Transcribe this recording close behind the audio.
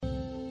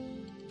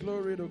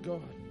Glory to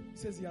God. He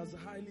says he has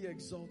highly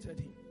exalted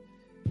him.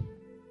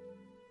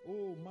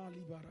 Oh,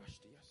 Mali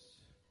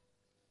Barashtias.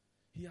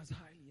 He has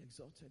highly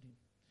exalted him.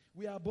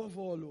 We are above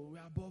all. Oh, we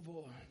are above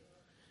all.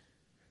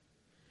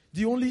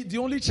 The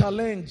only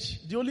challenge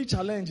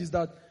is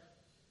that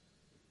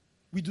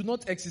we do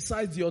not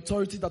exercise the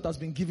authority that has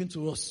been given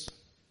to us.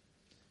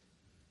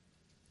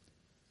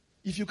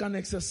 If you can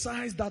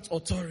exercise that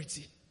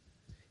authority,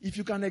 if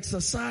you can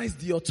exercise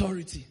the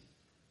authority,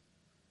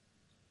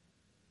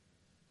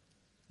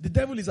 the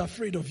devil is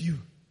afraid of you.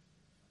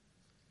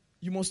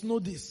 You must know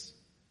this.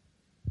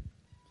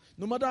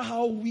 No matter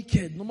how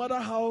wicked, no matter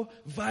how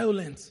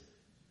violent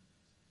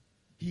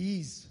he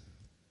is,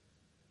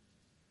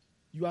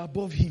 you are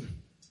above him.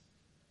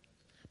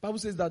 Bible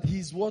says that he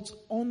is what?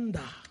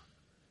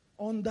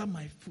 Under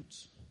my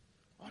foot.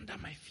 Under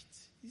my feet.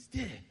 He's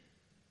there.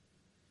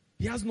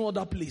 He has no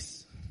other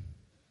place.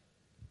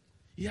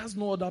 He has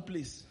no other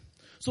place.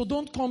 So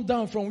don't come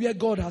down from where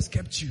God has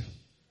kept you.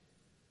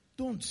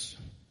 Don't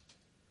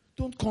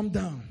come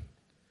down.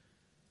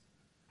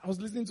 I was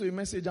listening to a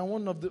message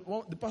and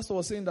the pastor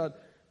was saying that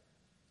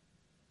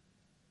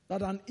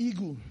an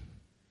eagle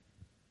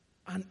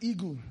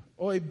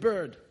or a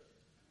bird,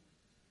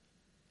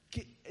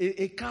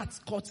 a cat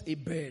caught a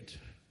bird.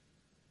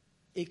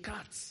 A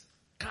cat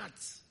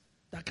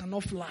that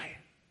cannot fly,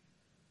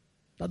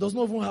 that does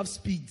not even have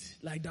speed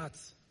like that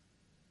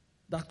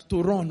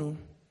to run. No?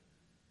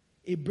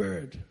 A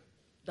bird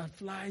that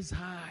flies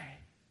high.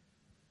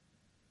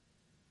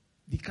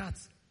 The cat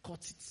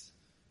caught it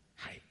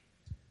high.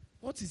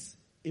 What is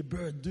a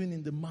bird doing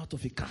in the mouth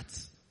of a cat?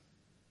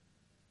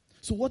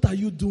 So what are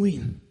you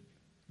doing?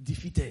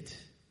 Defeated.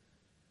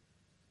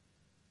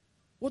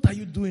 What are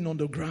you doing on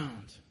the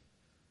ground?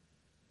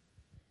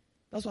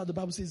 That's why the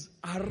Bible says,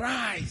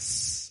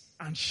 arise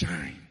and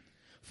shine,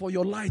 for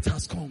your light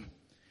has come.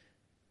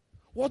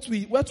 What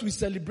we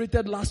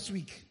celebrated last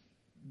week,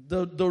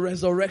 the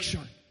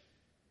resurrection,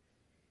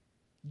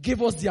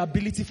 gave us the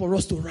ability for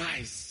us to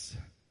rise.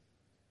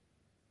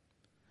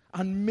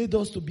 And made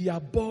us to be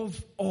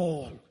above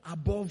all.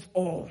 Above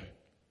all.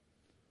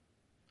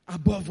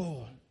 Above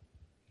all.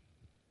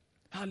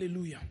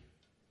 Hallelujah.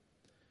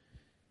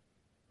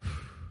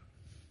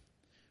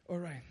 All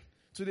right.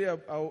 Today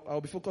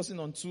I'll be focusing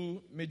on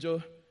two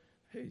major,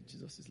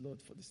 Jesus is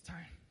Lord for this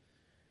time.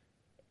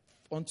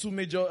 On two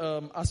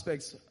major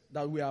aspects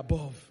that we are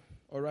above.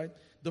 All right.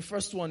 The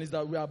first one is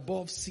that we are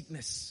above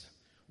sickness.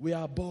 We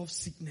are above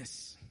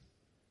sickness.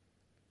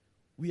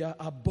 We are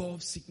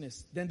above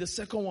sickness. Then the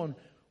second one,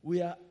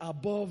 we are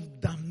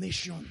above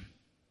damnation.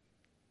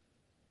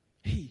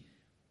 Hey,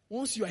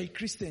 once you are a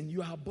Christian,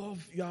 you are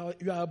above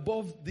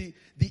the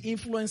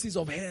influences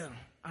of hell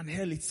and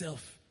hell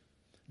itself.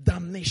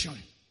 Damnation.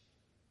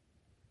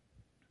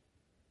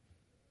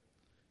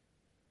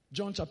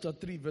 John chapter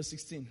 3 verse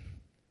 16.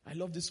 I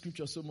love this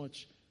scripture so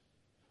much.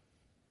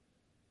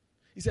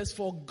 It says,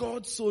 for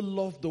God so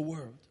loved the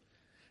world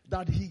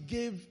that he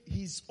gave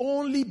his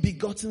only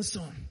begotten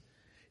son.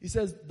 He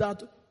says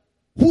that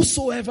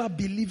whosoever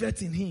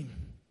believeth in him.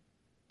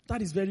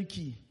 That is very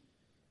key.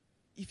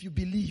 If you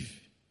believe,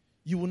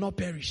 you will not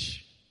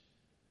perish.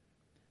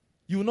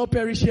 You will not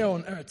perish here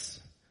on earth.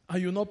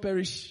 And you will not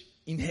perish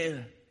in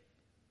hell.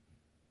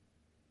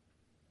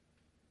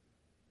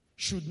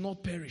 Should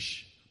not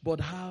perish, but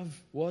have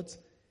what?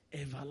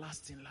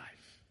 Everlasting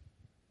life.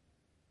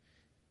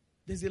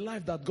 There's a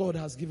life that God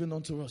has given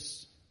unto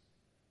us.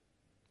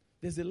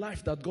 There's a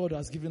life that God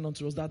has given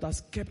unto us that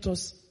has kept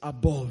us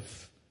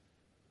above.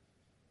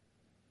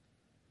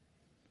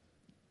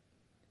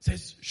 It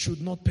says,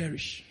 should not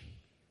perish.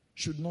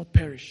 Should not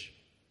perish.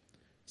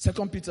 2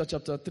 Peter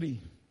chapter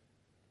 3.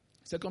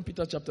 2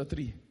 Peter chapter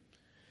 3.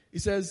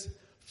 It says,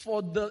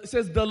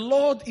 the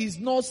Lord is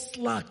not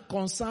slack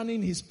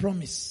concerning his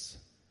promise,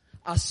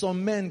 as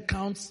some men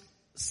count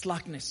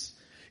slackness.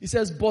 It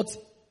says, but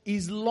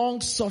is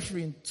long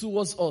suffering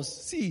towards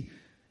us. See,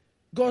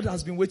 God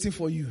has been waiting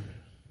for you.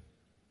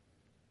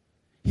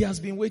 He has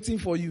been waiting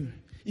for you.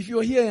 If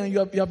you're here and you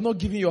have not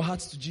given your heart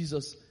to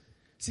Jesus,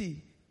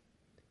 see,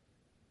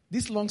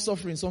 this long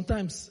suffering,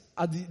 sometimes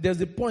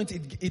there's a point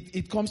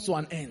it comes to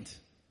an end.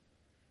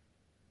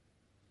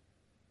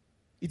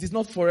 It is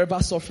not forever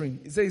suffering.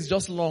 It says it's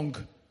just long.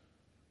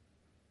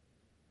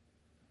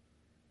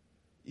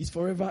 It's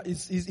forever.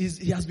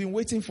 He has been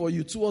waiting for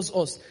you towards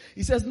us.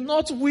 He says,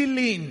 not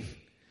willing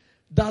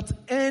that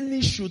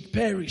any should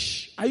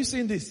perish. Are you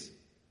seeing this?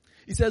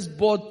 He says,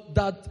 but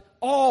that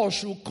all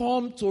should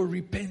come to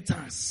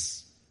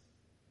repentance.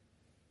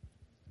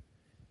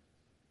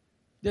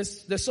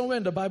 There's somewhere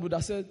in the Bible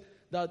that said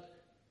that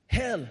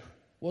hell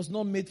was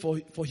not made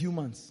for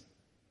humans.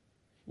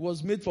 It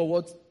was made for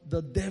what?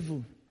 The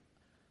devil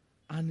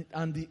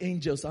and the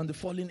angels and the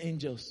fallen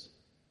angels.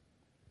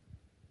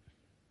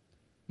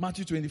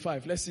 Matthew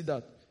 25. Let's see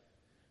that.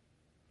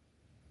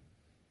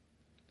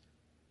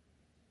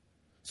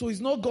 So it's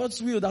not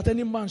God's will that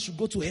any man should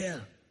go to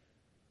hell.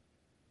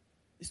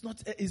 It's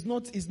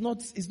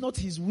not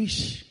his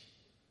wish.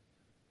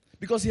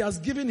 Because he has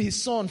given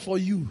his son for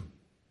you.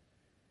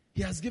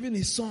 He has given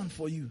his son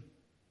for you.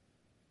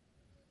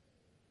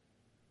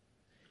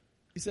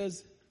 He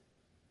says,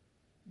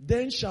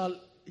 then shall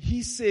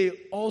he say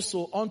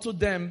also unto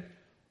them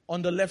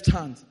on the left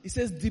hand. He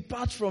says,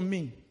 depart from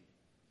me,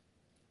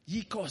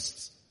 ye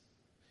cursed.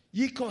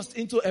 Ye cursed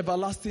into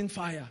everlasting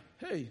fire.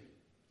 Hey.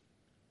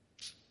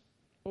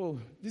 Oh,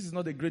 this is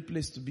not a great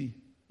place to be.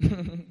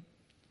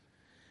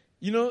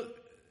 You know,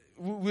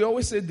 we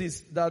always say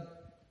this, that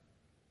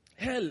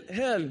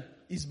hell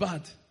is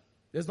bad.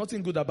 There's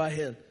nothing good about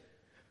hell.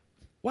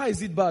 Why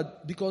is it bad?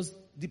 Because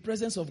the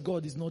presence of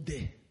God is not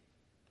there.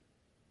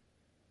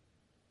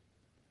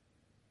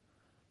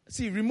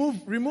 See,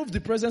 remove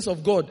the presence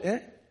of God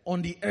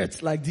on the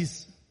earth like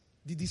this.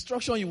 The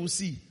destruction you will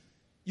see.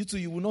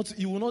 You will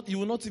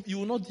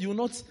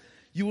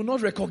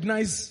not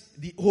recognize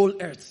the whole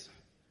earth.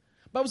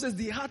 Bible says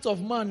the heart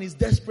of man is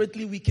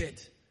desperately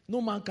wicked. No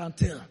man can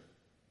tell.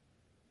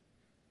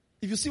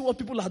 If you see what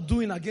people are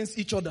doing against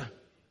each other,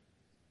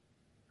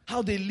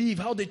 how they live,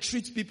 how they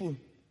treat people,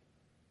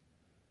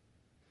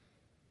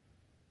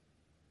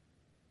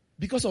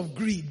 because of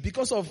greed,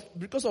 because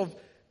of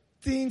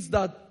things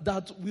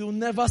that will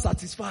never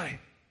satisfy.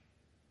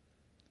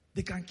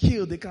 They can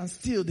kill, they can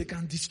steal, they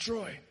can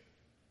destroy.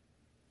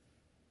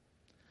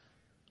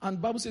 And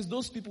the Bible says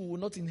those people will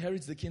not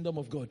inherit the kingdom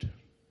of God.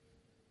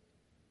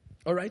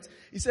 Alright?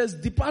 It says,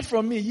 depart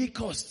from me, ye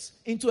cursed,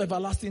 into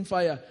everlasting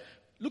fire.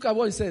 Look at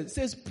what it says. It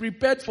says,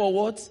 prepared for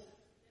what?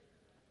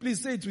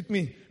 Please say it with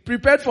me.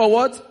 Prepared for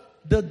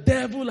what? The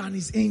devil and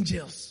his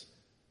angels.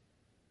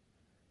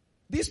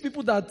 These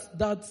people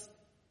that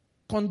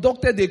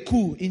conducted a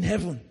coup in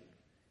heaven.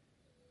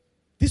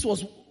 This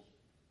was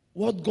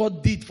what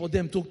God did for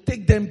them, to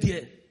take them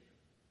there.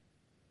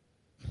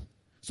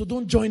 So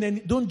don't join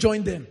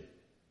them.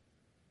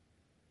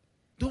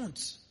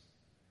 Don't.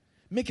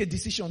 Make a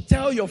decision.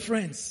 Tell your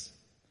friends.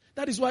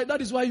 That is why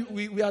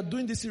we are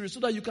doing this series, so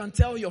that you can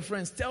tell your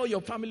friends, tell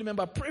your family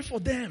member, pray for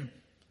them.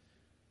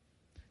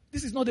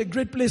 This is not a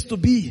great place to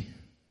be.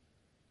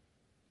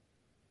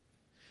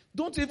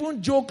 Don't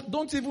even joke,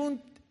 don't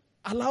even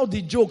allow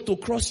the joke to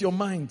cross your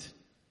mind.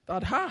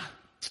 That,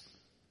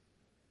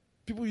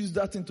 people use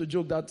that thing to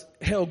joke that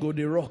hell go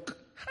the rock.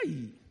 Hi.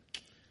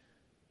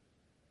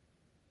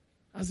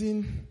 As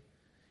in,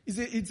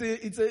 it's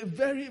a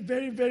very,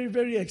 very, very,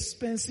 very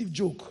expensive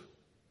joke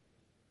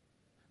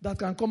that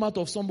can come out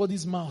of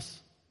somebody's mouth.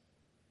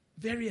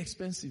 Very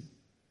expensive.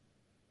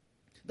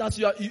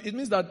 It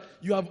means that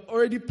you have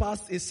already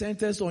passed a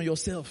sentence on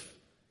yourself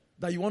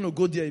that you want to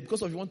go there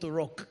because of you want to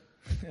rock.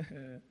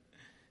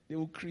 They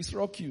will Chris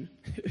rock you.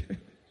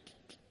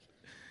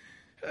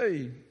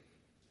 Hey.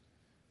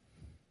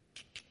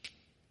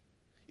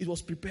 It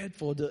was prepared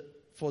for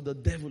the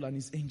devil and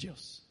his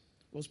angels.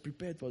 It was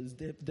prepared for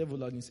the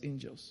devil and his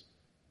angels.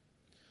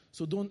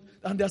 So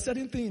and there are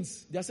certain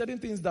things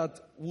that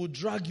will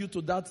drag you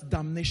to that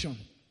damnation.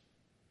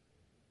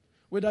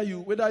 Whether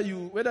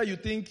you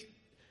think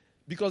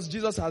because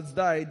Jesus has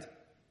died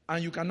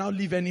and you can now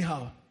live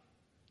anyhow.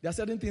 There are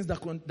certain things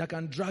that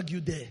can drag you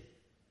there.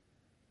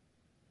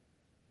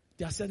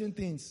 There are certain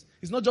things.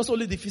 It's not just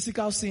only the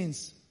physical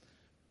sins,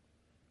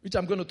 which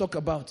I'm going to talk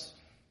about.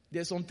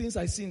 There are some things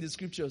I see in the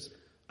scriptures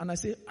and I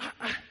say,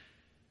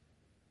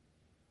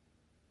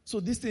 So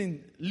this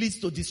thing leads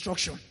to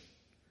destruction.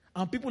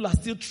 And people are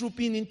still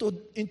trooping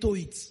into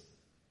it.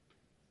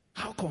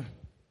 How come?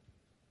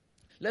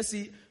 Let's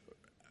see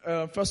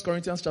 1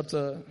 Corinthians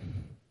chapter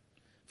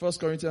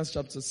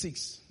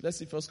 6. Let's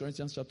see 1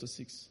 Corinthians chapter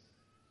 6.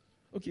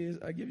 Okay,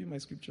 I gave you my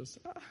scriptures.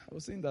 I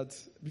was saying that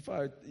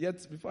before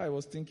I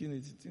was thinking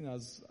it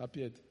has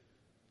appeared.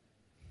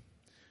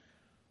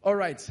 All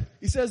right.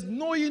 It says,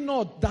 know ye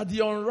not that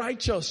the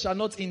unrighteous shall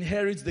not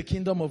inherit the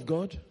kingdom of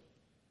God?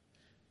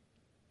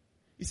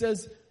 It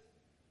says,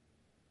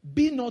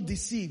 be not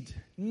deceived,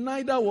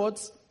 neither what?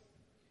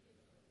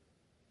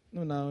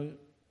 No, now,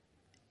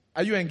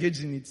 are you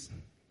engaged in it?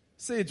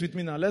 Say it with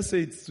me now. Let's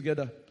say it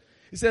together.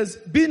 It says,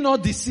 be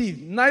not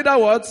deceived, neither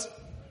what?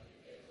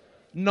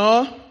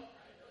 No.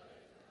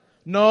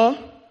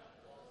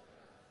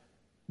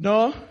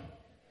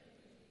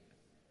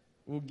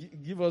 Will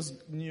give us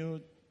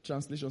new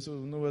translation so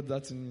we'll know what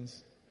that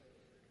means.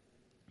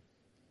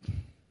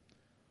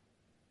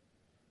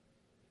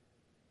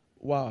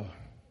 Wow.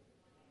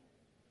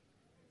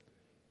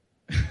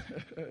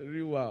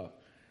 Real wow.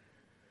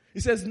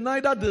 It says,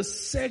 neither the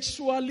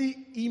sexually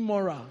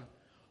immoral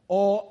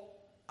or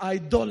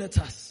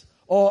idolaters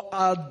or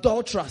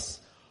adulterers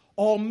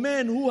or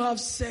men who have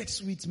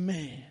sex with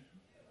men.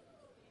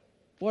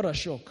 What a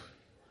shock.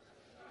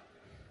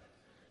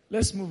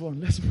 Let's move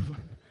on.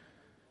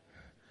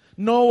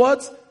 Nor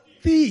what?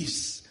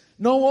 Thieves.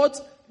 Nor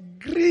what?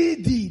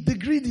 Greedy. The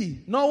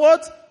greedy. Nor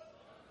what?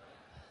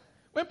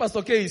 When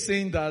Pastor K is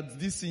saying that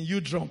this thing,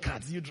 you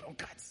drunkards.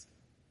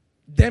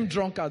 Them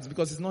drunkards,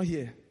 because it's not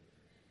here.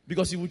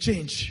 Because he will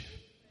change.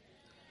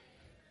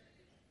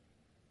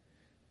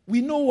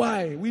 We know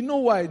why.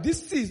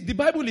 The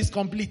Bible is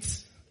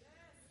complete.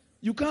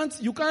 You can't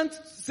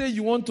say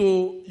you want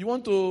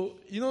to,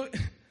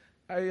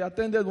 I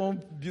attended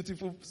one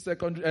beautiful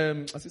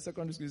secondary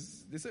school.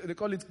 They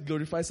call it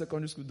glorified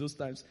secondary school those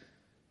times.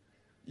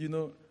 You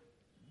know,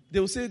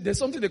 they will say there's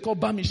something they call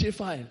Bamishe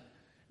file.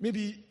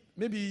 Maybe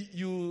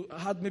you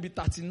had maybe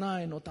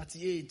 39 or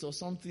 38 or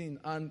something,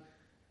 and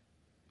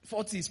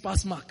 40 is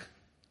pass mark.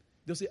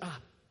 They'll say,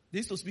 they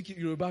used to speak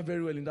Yoruba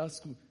very well in that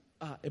school.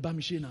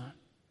 Bamishe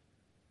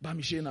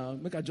now,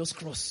 make I just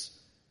cross.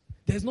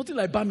 There's nothing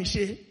like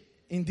Bamishe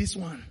in this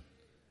one.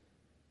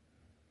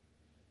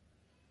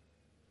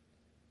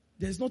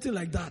 There's nothing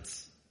like that.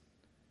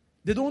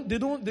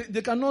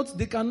 They cannot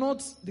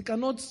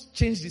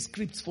change the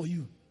scripts for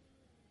you.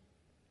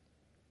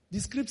 The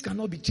scripts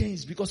cannot be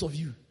changed because of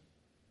you.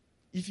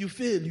 If you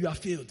fail, you are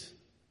failed. It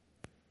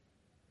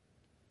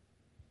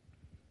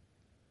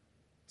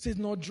says,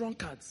 nor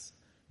drunkards,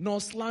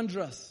 nor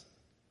slanderers,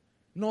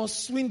 nor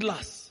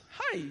swindlers.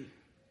 Hi.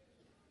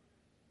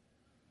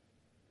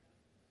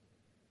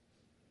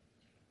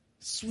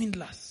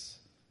 Swindlers.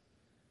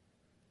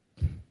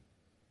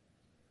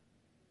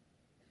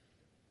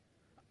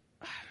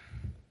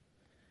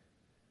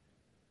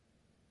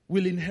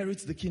 Will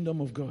inherit the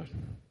kingdom of God.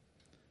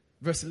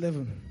 Verse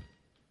 11.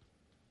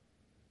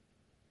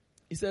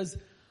 It says,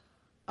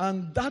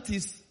 and that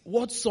is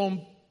what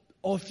some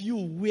of you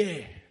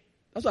wear.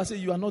 That's why I say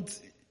you are not.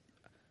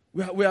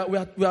 We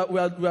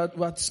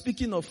are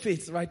speaking of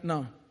faith right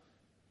now.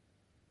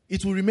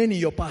 It will remain in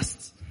your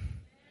past.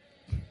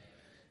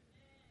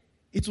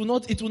 It will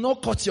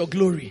not cut your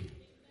glory.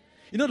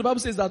 You know the Bible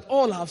says that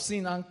all have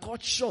sinned and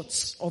cut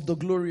short of the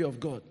glory of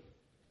God.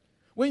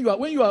 When you are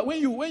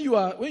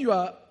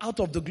out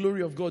of the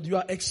glory of God, you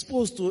are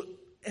exposed to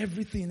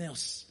everything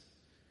else.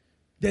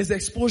 There's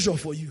exposure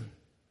for you.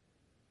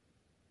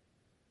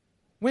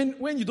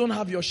 When you don't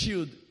have your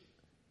shield,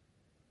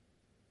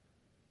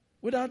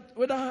 whether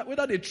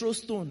they throw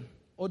stone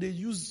or they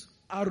use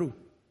arrow,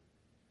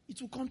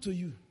 it will come to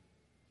you.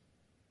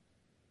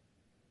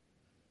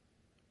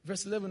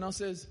 Verse 11 now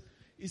says,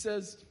 it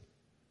says,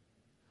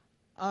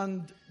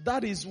 and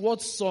that is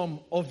what some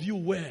of you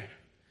wear.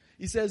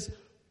 It says,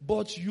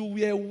 but you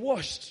were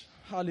washed.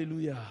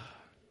 Hallelujah.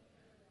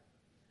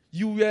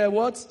 You were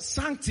what?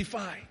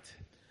 Sanctified.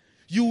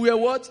 You were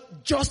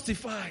what?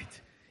 Justified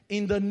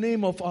in the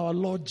name of our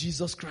Lord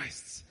Jesus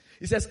Christ.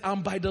 It says,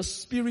 and by the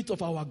Spirit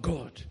of our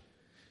God.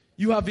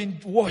 You have been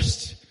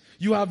washed.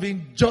 You have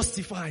been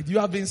justified. You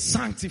have been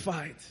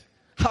sanctified.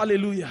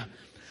 Hallelujah.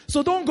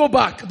 So don't go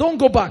back. Don't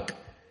go back.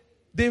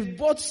 They've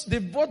bought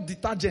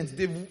detergent.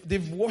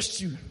 They've washed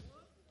you.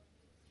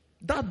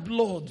 That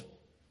blood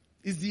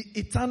is the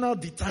eternal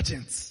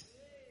detergent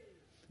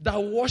that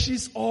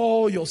washes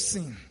all your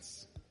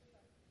sins.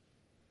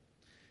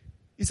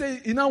 He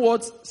said, you know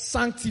what?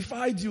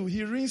 Sanctified you.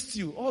 He rinsed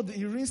you.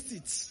 He rinsed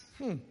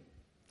it.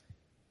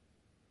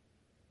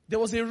 There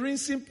was a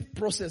rinsing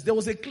process. There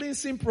was a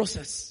cleansing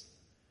process.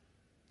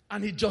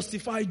 And he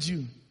justified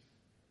you.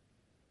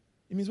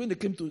 It means when they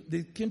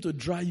came to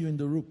dry you in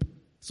the rope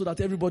so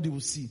that everybody will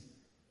see.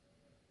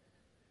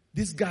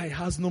 This guy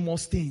has no more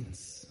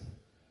stains.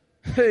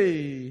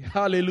 Hey,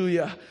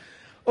 hallelujah.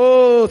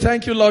 Oh,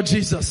 thank you, Lord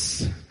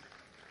Jesus.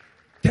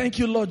 Thank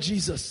you, Lord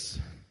Jesus.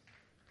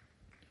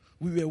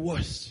 We were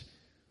washed.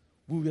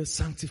 We were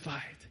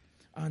sanctified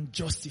and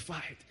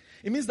justified.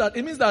 It means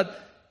that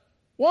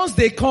once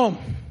they come,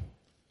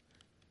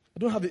 I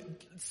don't have it.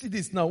 See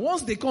this now.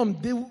 Once they come,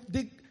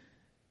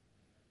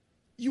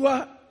 you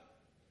are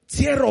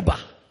tieroba.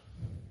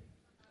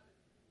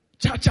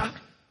 Cha-cha.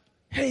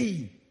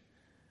 Hey.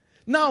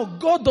 Now,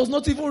 God does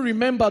not even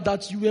remember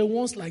that you were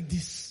once like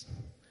this.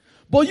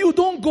 But you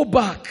don't go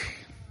back.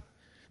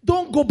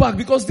 Don't go back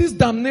because this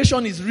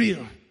damnation is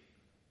real.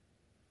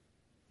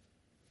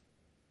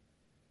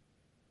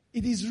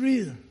 It is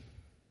real.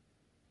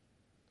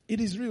 It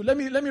is real. Let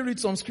me read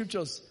some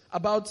scriptures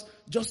about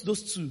just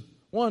those two.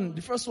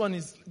 The first one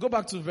is, go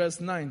back to verse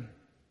 9.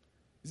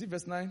 Is it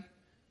verse 9?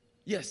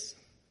 Yes.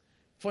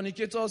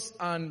 Fornicators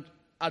and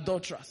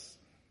adulterers.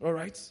 All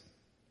right?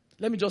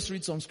 Let me just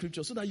read some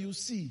scriptures so that you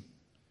see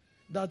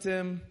that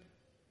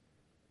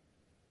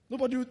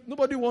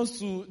nobody wants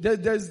to.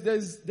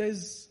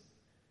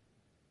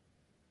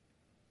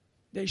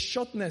 There's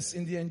shortness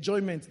in the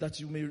enjoyment that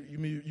you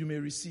may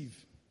receive.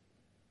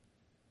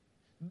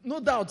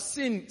 No doubt,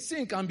 sin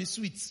can be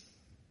sweet,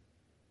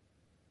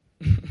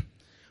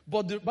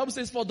 but the Bible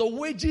says, "For the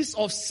wages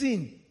of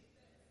sin."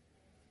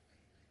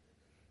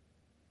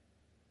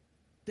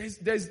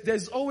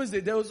 There's always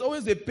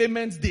a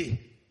payment day.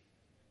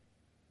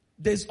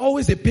 There's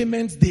always a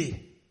payment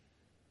day.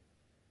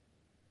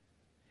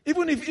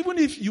 Even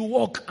if you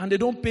work and they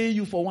don't pay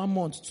you for 1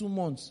 month, 2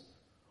 months,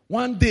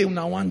 one day,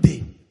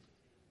 the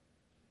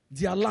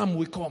alarm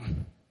will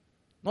come.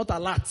 Not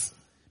alert.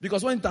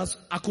 Because when it has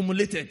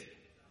accumulated,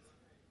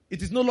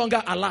 it is no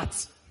longer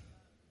alert.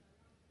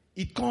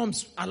 It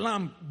comes,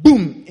 alarm,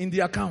 boom, in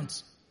the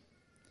account.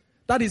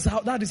 That is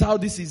how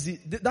this is.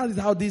 That is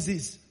how this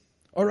is.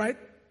 All right?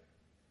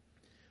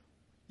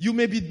 You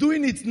may be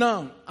doing it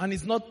now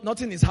and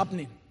nothing is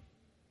happening.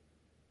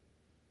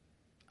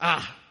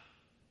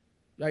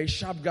 You're a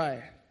sharp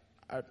guy.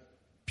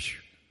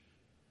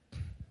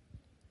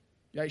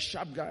 You're a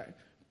sharp guy.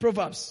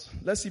 Proverbs.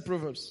 Let's see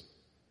Proverbs.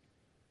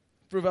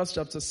 Proverbs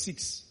chapter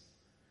 6.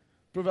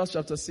 Proverbs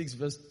chapter 6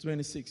 verse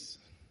 26.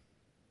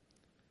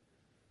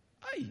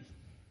 Aye.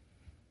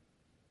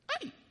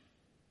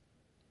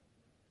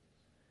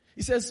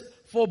 It says,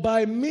 for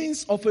by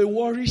means of a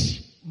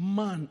warish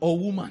man or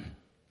woman,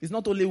 it's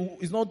not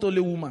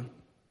only woman.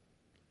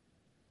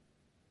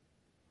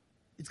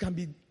 It can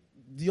be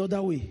the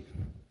other way.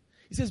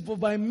 It says, for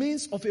by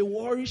means of a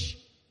warish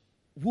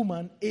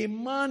woman, a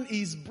man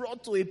is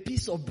brought to a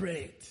piece of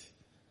bread.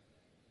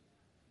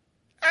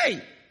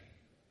 Hey!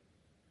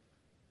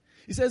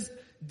 It says,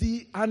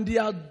 the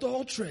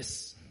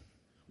adulteress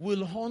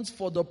will hunt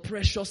for the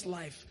precious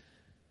life.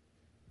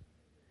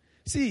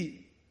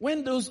 See,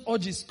 when those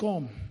urges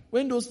come,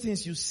 when those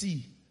things you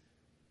see,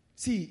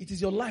 it is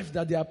your life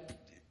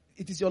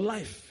it is your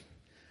life.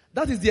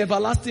 That is the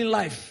everlasting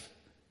life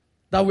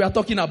that we are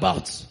talking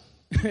about.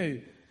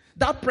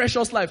 That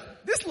precious life.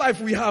 This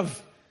life we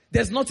have,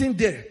 there's nothing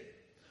there.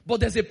 But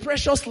there's a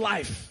precious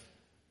life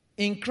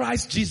in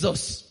Christ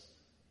Jesus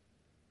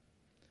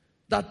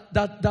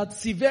that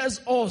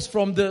severs us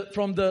from the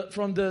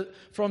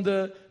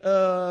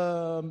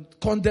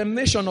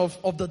condemnation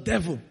of the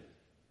devil.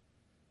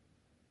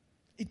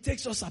 It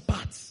takes us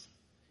apart.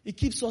 It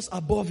keeps us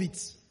above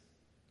it.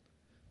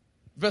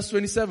 Verse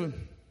 27.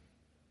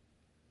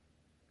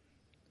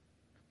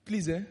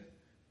 Please,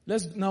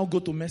 let's now go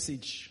to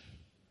message.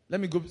 Let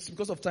me go,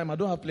 because of time, I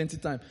don't have plenty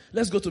time.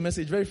 Let's go to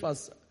message very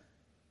fast.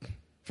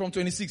 From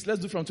 26,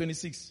 let's do from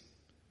 26.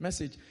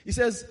 Message. It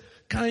says,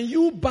 can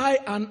you buy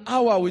an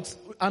hour with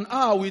a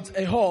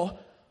whore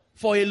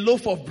for a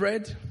loaf of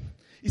bread?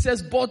 It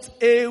says, but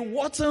a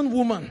wanton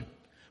woman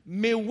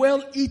may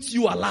well eat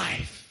you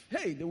alive.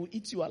 Hey, they will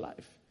eat you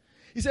alive.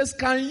 It says,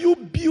 can you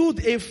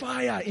build a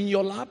fire in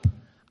your lap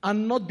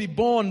and not be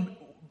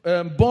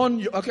and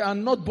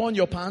not burn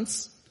your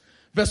pants?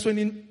 Verse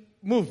 20,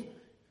 move.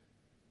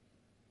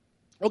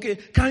 Okay,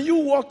 can you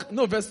walk,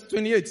 verse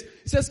 28. It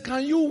says,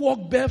 can you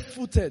walk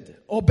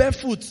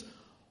barefoot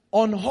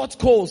on hot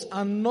coals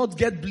and not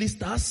get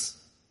blisters?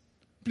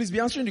 Please be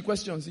answering the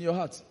questions in your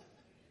heart.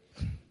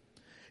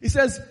 It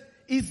says,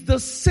 it's the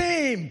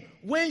same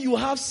when you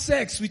have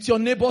sex with your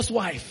neighbor's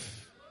wife.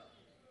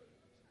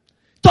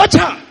 Touch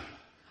her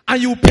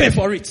and you pay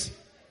for it.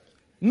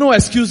 No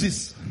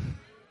excuses.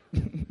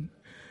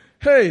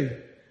 Hey,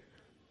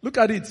 look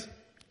at it.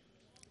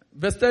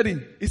 Verse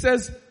 30. It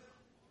says,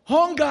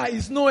 hunger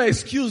is no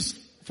excuse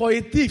for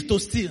a thief to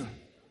steal.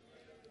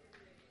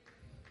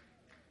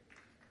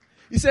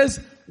 It says,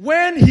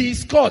 when he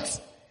is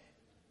caught,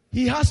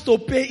 he has to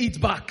pay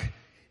it back.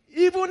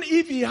 Even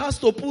if he has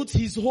to put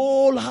his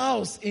whole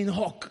house in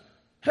hock.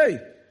 Hey,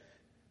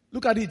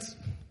 look at it.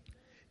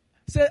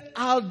 Say,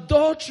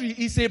 adultery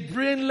is a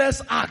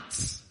brainless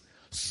act,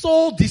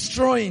 soul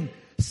destroying,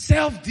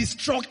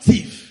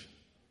 self-destructive.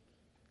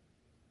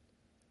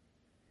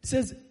 It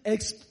says,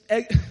 it's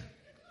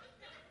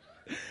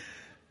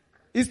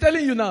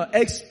telling you now,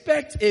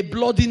 expect a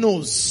bloody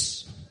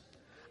nose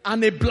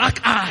and a black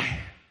eye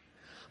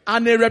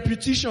and a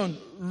reputation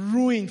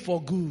ruined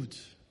for good.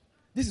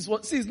 This is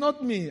what, see, it's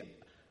not me.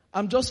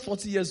 I'm just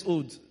 40 years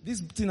old.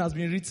 This thing has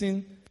been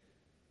written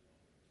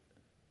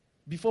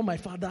before my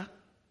father,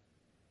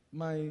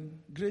 my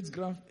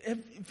great-grandfather.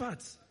 In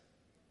fact,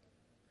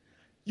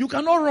 you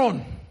cannot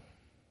run.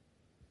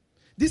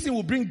 This thing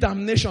will bring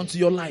damnation to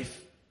your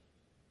life.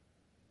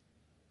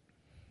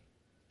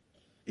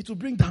 It will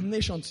bring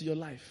damnation to your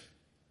life.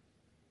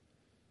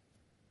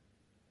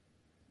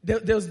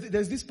 There's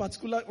this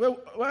particular,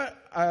 where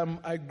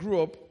I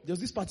grew up, there's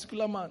this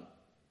particular man.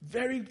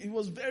 He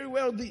was very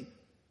wealthy.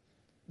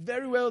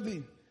 Very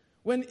wealthy.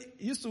 When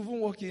he used to even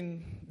work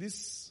in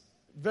this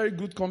very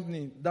good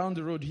company down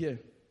the road here.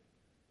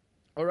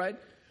 Alright?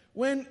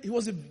 When he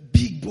was a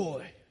big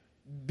boy.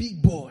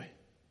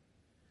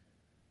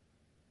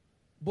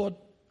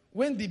 But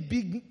when the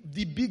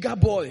bigger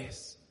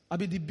boys,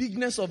 the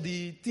bigness of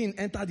the thing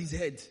entered his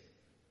head,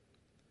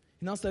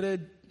 he now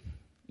started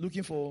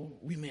looking for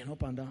women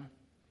up and down.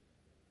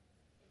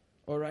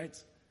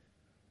 Alright?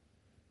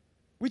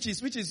 Which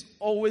is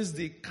always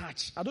the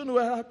catch. I don't know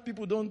whether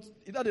people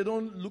either they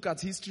don't look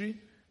at history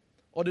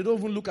or they don't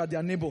even look at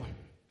their neighbor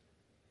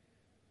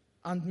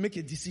and make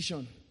a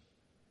decision.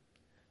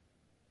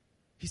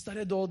 He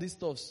started all these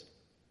stuffs.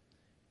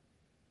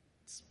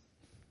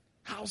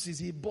 Houses,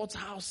 he bought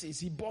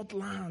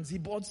lands,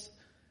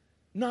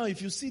 Now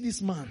if you see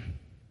this man,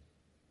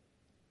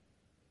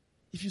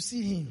 if you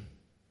see him,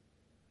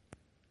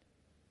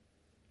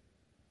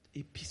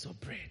 a piece of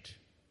bread.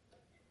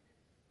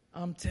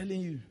 I'm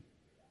telling you.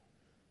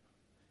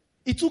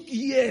 It took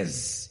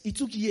years.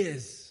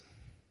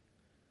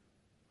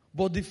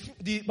 But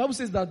the Bible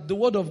says that the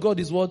word of God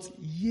is what?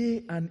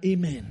 Yea and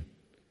amen.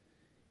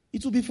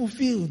 It will be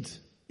fulfilled.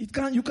 You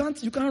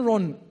can't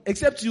run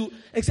except you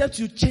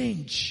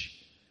change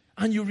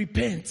and you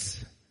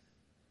repent.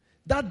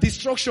 That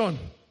destruction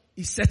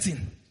is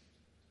setting.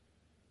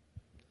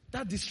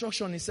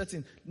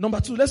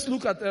 Number 2, let's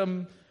look at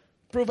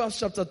Proverbs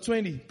chapter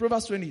 20.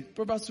 Proverbs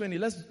 20.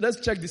 Let's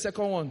check the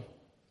second one.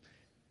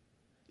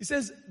 It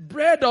says,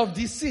 bread of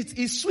deceit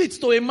is sweet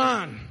to a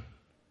man.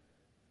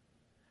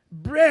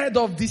 Bread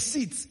of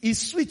deceit is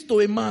sweet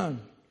to a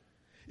man.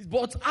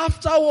 But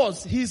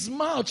afterwards, his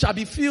mouth shall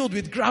be filled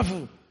with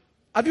gravel.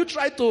 Have you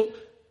tried to,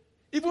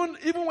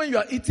 even when you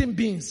are eating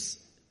beans,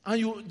 and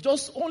you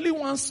just only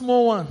one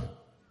small one,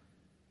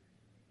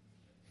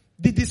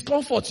 the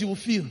discomfort you will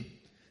feel.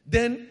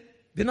 Then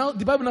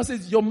the Bible now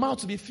says your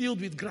mouth will be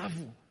filled with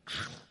gravel.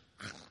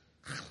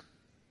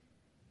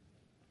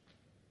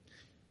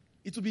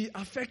 It will be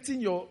affecting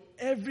your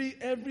every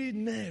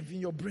nerve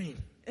in your brain,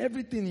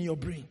 everything in your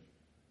brain.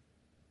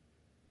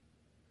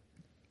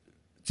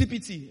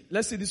 TPT.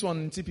 Let's see this one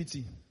in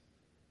TPT.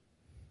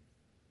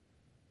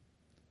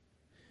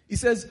 It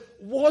says,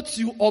 what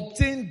you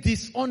obtain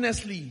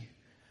dishonestly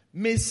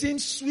may seem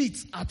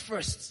sweet at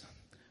first,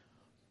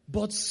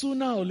 but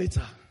sooner or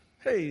later,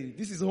 hey,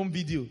 this is a home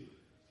video.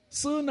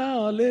 Sooner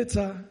or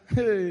later,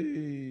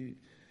 hey,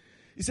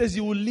 it says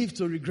you will live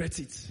to regret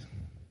it.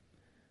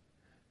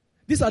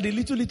 These are the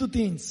little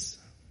things.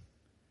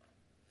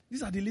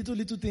 These are the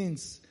little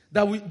things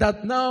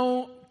that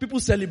now people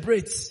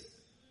celebrate.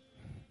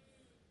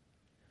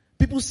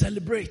 People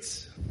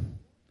celebrate.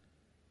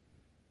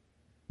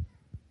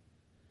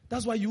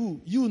 That's why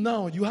you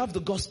now, you have the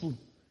gospel.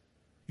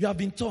 You have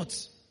been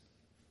taught.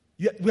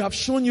 We have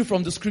shown you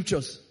from the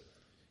scriptures.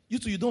 You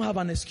too, you don't have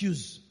an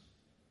excuse.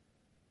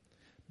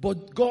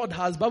 But God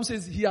has, Bible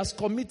says, He has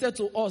committed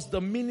to us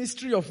the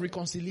ministry of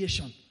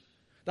reconciliation.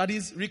 That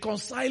is,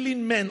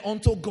 reconciling men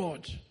unto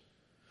God.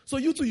 So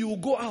you too, you will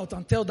go out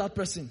and tell that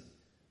person,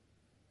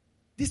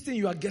 this thing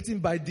you are getting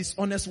by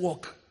dishonest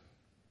work.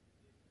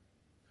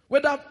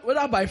 Whether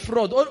by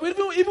fraud, or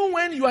even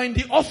when you are in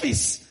the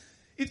office,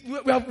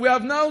 we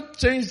have now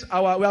changed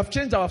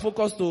our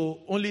focus to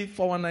only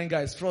 419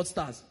 guys,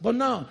 fraudsters. But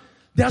now,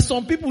 there are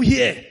some people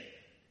here.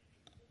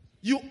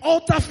 You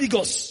alter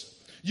figures.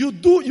 You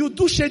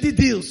do shady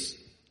deals.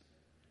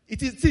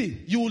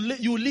 You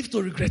will live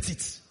to regret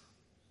it.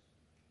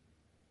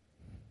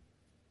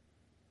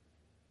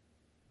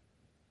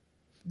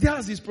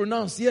 Theirs is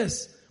pronounced,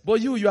 yes.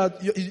 But your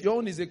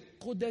own is a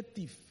coded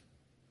thief.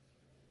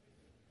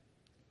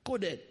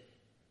 Coded.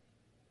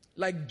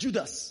 Like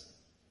Judas.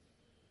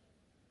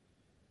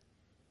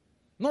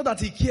 Not that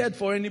he cared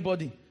for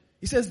anybody.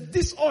 He says,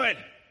 this oil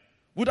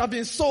would have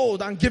been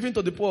sold and given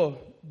to the poor.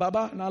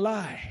 Baba, na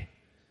lie.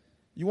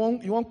 You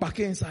want pake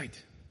inside.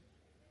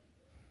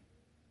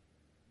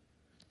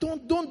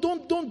 Don't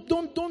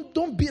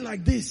be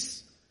like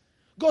this.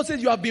 God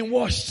said you have been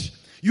washed.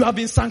 You have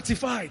been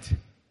sanctified.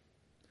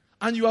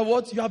 And you are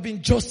what? You have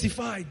been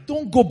justified.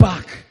 Don't go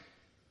back.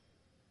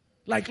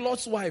 Like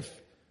Lot's wife.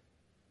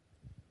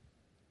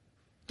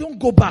 Don't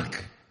go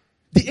back.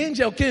 The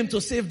angel came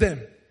to save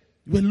them.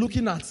 We were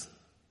looking at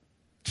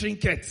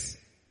trinkets.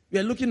 We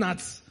were looking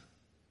at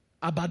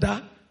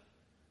abada.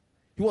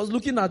 He was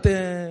looking at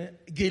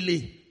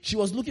gele. She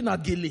was looking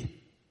at gele.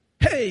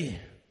 Hey,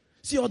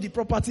 see all the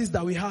properties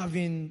that we have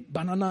in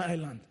Banana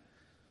Island.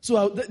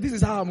 So this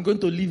is how I'm going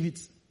to leave it.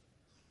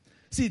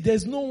 See,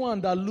 there's no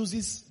one that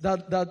loses,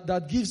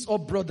 that gives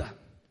up brother,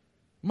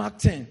 Mark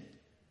 10,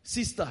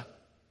 sister,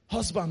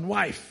 husband,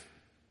 wife,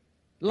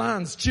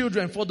 lands,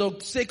 children for the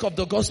sake of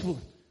the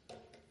gospel.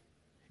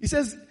 He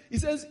says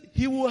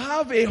he will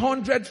have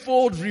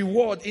 100-fold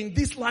reward in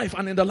this life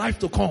and in the life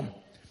to come.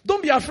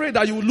 Don't be afraid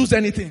that you will lose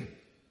anything.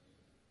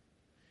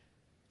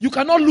 You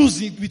cannot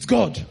lose it with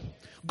God.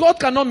 God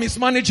cannot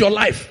mismanage your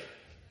life.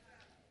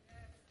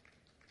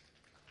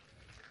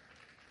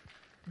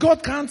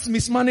 God can't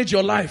mismanage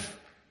your life.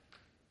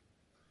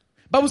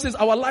 Bible says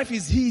our life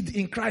is hid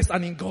in Christ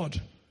and in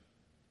God.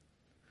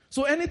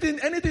 So anything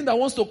that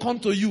wants to come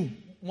to you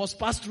must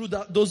pass through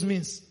those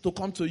means to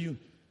come to you.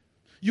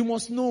 You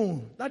must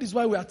know. That is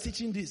why we are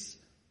teaching this.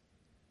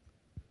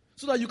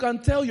 So that you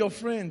can tell your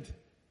friend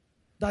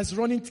that's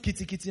running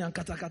kitty and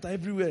kata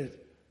everywhere.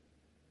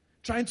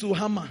 Trying to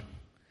hammer.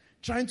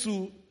 Trying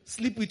to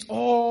sleep with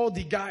all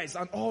the guys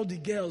and all the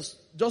girls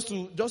just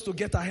to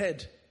get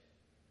ahead.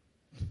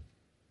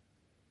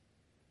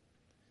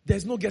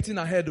 There's no getting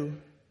ahead though.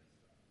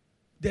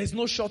 There's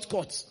no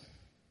shortcut.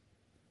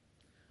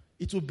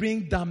 It will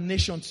bring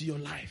damnation to your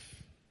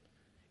life.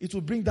 It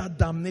will bring that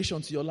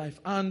damnation to your life.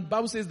 And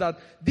Bible says that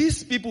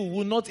these people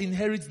will not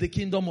inherit the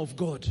kingdom of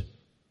God.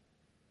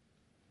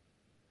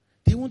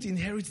 They won't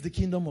inherit the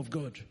kingdom of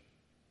God.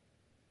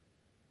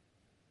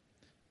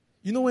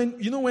 You know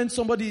when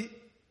somebody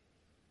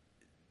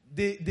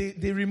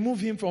they remove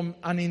him from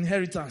an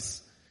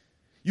inheritance,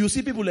 you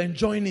see people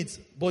enjoying it,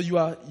 but you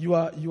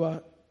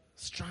are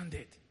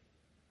stranded.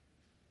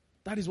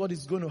 That is what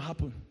is going to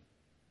happen.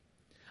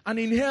 And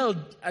in hell,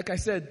 like I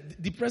said,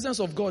 the presence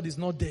of God is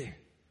not there.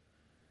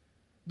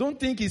 Don't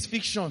think it's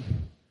fiction.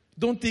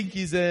 Don't think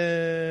it's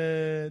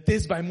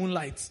Taste by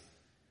Moonlight.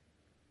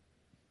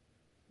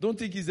 Don't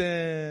think it's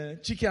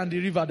Chike and the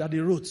River that they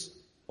wrote.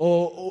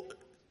 Or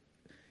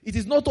it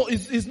is not.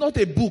 It's not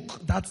a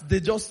book that they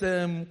just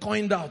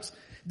coined out.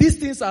 These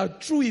things are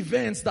true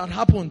events that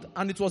happened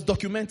and it was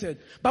documented.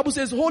 Bible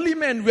says holy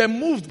men were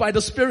moved by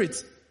the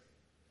Spirit.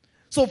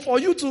 So for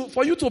you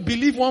to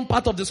believe one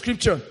part of the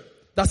scripture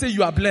that says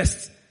you are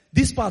blessed,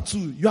 this part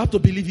too, you have to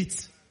believe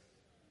it.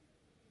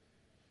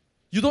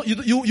 You don't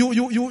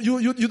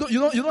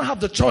have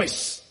the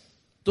choice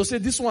to say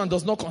this one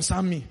does not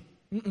concern me.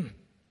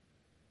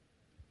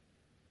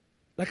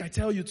 Like I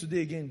tell you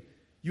today again,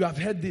 you have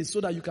heard this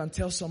so that you can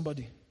tell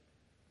somebody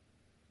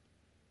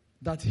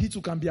that he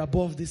too can be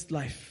above this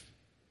life.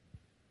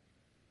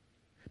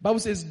 Bible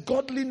says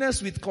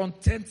godliness with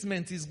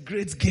contentment is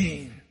great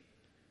gain.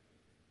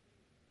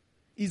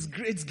 Is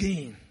great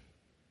gain.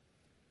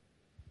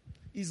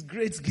 Is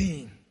great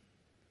gain.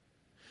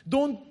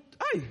 Don't,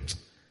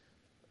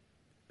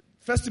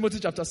 1 Timothy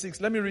chapter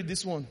 6, let me read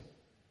this one.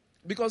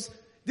 Because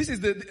this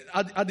is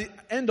at the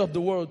end of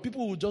the world,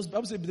 people will just,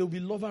 Bible says they will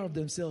be lover of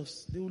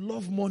themselves. They will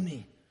love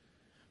money.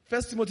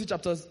 1 Timothy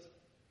chapter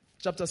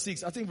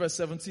 6, I think verse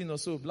 17 or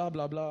so, blah,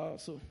 blah, blah.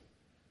 So,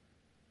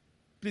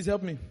 please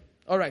help me.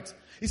 All right.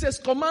 It says,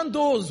 command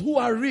those who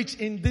are rich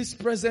in this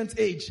present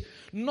age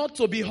not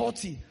to be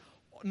haughty,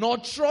 nor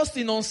trust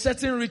in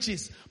uncertain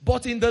riches,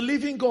 but in the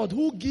living God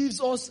who gives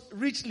us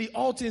richly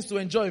all things to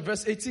enjoy.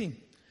 Verse 18.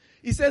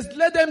 It says,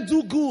 let them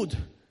do good,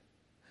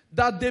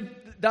 that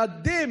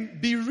they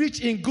be rich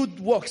in good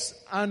works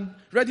and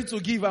ready to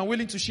give and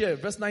willing to share.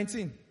 Verse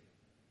 19.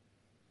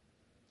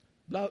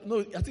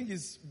 No, I think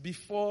it's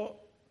before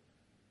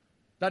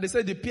that they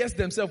said they pierced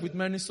themselves with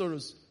many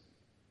sorrows.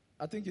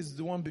 I think it's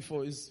the one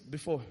before. It's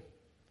before.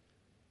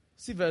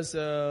 See verse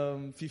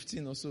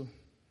 15 or so.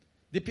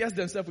 They pierced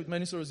themselves with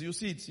many sorrows. You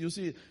see it. You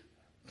see it.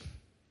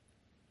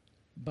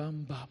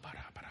 Bam, ba,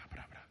 bara, bara,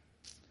 bara, bara.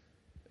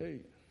 Hey.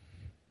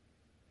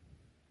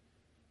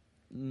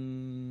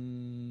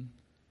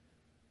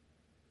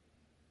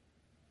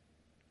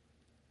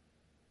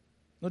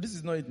 No, this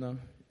is not it now.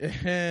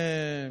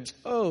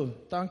 Oh,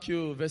 thank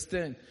you. Verse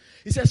 10.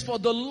 It says, for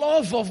the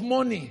love of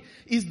money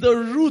is the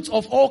root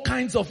of all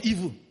kinds of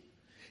evil.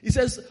 It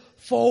says,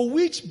 for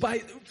which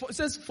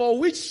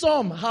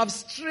some have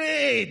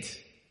strayed.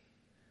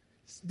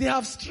 They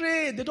have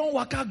strayed. They don't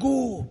waka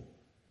go.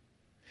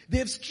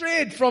 They've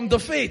strayed from the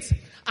faith.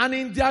 And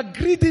in their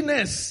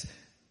greediness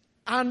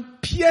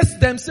and pierced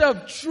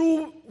themselves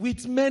through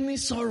with many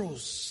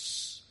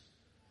sorrows.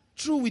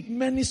 Through with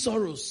many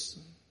sorrows.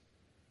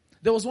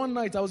 There was one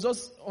night I was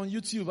just on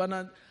YouTube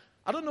and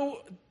I don't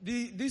know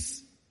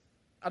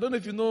I don't know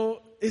if you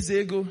know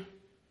Ezego.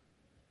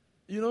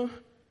 You know,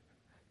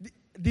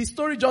 the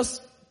story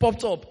just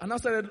popped up and I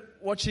started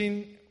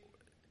watching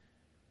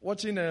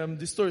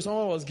the story.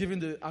 Someone was giving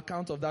the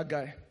account of that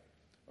guy.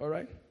 All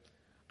right,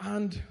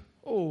 and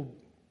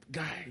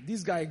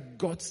this guy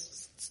got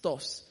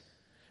stuffs.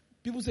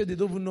 People say they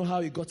don't even know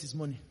how he got his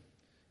money.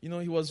 You know,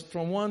 he was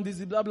from one this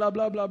blah blah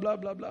blah blah blah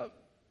blah blah.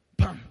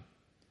 Bam.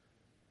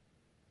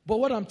 But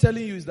what I'm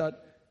telling you is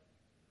that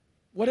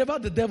whatever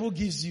the devil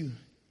gives you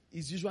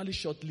is usually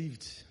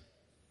short-lived.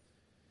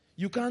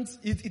 You can't,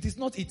 it is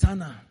not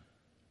eternal.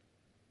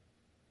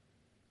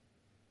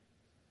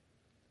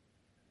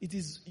 It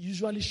is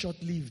usually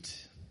short-lived.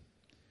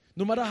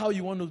 No matter how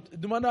you want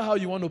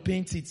to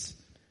paint it,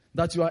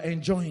 that you are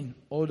enjoying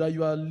or that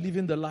you are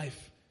living the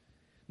life,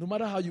 no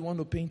matter how you want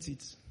to paint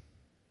it,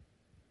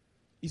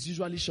 it's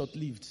usually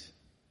short-lived.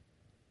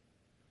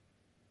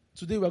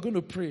 Today we're going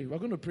to pray. We're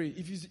going to pray.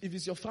 If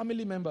it's your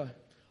family member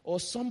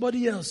or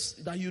somebody else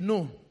that you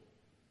know,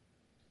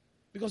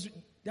 because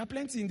there are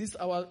plenty in this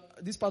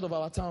part of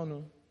our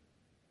town,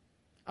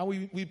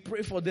 and we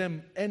pray for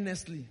them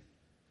earnestly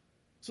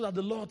so that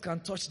the Lord can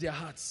touch their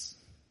hearts.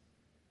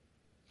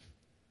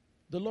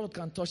 The Lord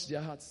can touch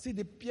their hearts. See,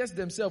 they pierce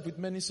themselves with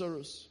many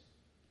sorrows.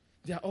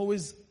 They are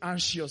always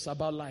anxious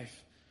about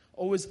life,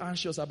 always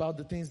anxious about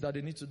the things that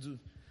they need to do.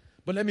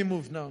 But let me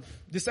move now.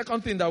 The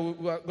second thing that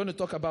we are going to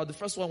talk about, the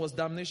first one was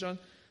damnation.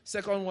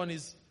 Second one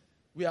is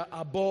we are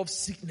above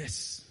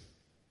sickness.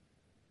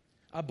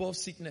 Above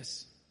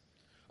sickness.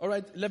 All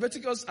right,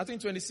 Leviticus, I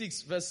think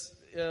 26 verse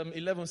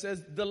 11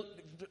 says,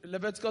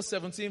 Leviticus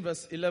 17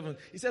 verse 11,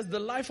 it says the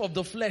life of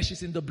the flesh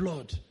is in the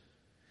blood.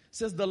 It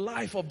says the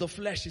life of the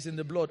flesh is in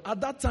the blood.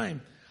 At that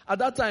time,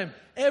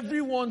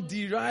 everyone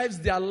derives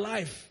their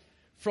life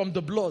from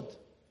the blood,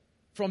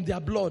 from their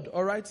blood,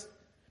 all right?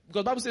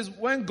 Because the Bible says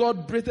when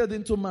God breathed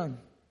into man,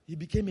 he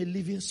became a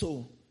living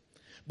soul.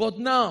 But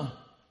now,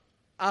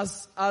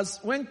 as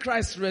when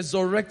Christ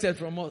resurrected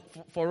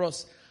for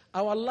us,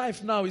 our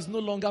life now is no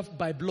longer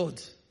by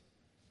blood.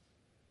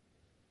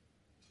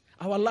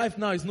 Our life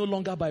now is no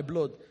longer by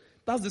blood.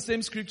 That's the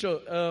same scripture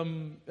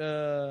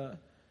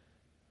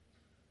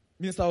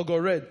Minister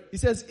Ogo read. He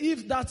says,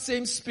 if that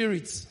same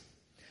spirit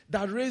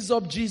that raised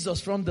up Jesus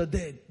from the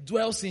dead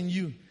dwells in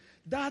you,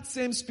 that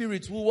same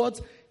spirit will what?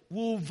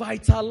 Will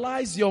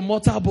vitalize your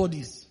mortal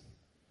bodies.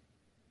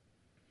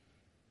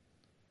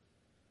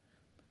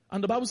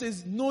 And the Bible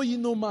says, know ye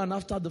no man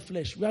after the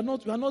flesh. We are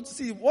not,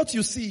 see, what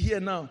you see here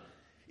now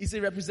is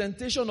a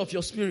representation of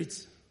your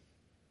spirit.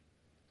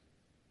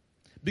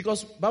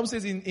 Because Bible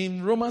says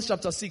in Romans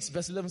chapter 6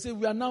 verse 11, say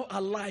we are now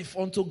alive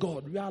unto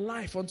God. We are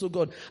alive unto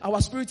God. Our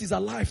spirit is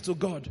alive to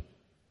God.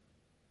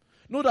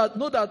 Know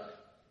that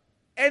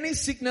any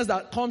sickness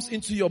that comes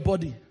into your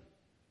body,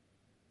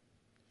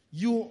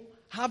 you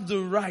have the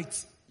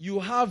right, you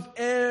have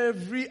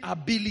every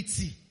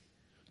ability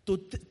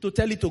to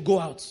tell it to go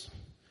out.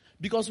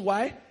 Because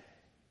why?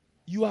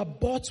 You are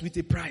bought with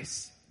a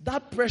price.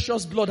 That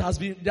precious blood has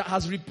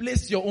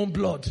replaced your own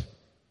blood.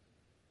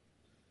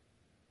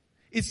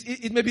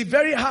 It may be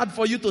very hard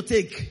for you to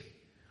take,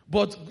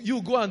 but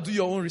you go and do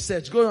your own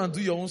research. Go and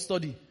do your own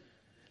study.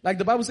 Like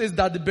the Bible says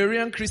that the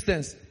Berean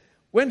Christians,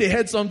 when they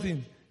heard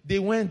something, they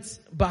went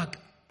back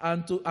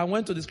and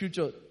went to the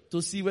scripture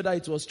to see whether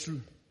it was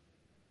true.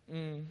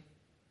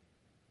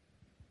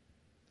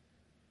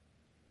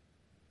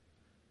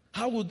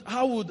 How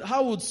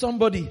would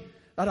somebody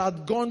that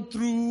had gone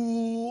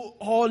through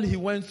all he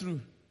went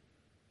through,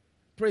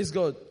 praise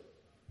God.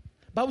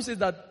 Bible says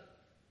that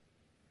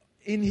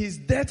in his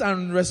death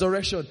and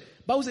resurrection,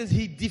 Bible says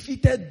he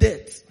defeated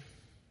death.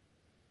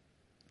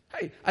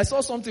 Hey, I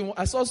saw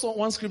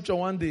one scripture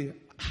one day.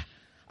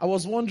 I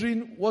was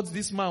wondering what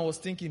this man was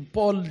thinking,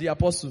 Paul the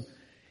apostle.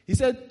 He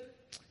said,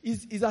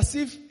 it's as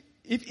if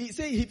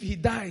he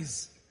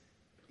dies,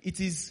 it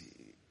is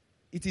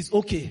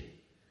okay.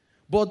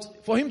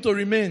 But for him to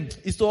remain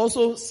is to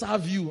also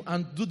serve you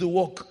and do the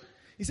work.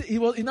 He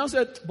now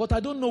said, but I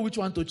don't know which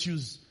one to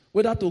choose,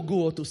 whether to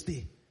go or to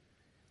stay.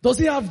 Does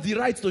he have the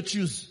right to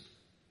choose?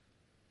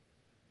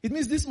 It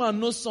means this man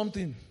knows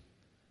something.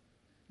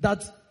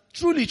 That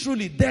truly,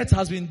 death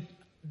has been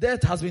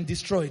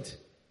destroyed.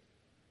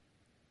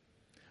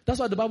 That's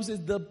why the Bible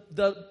says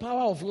the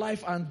power of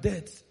life and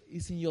death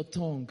is in your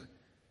tongue.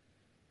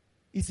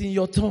 It's in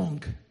your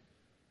tongue.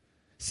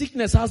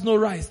 Sickness has no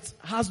rights,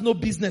 has no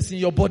business in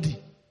your body.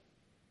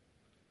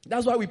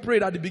 That's why we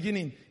prayed at the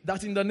beginning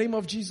that in the name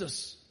of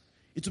Jesus,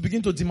 it will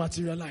begin to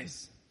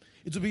dematerialize.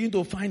 It will begin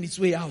to find its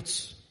way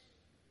out.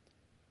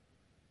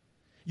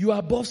 You are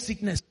above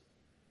sickness.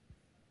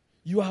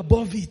 You are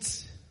above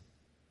it.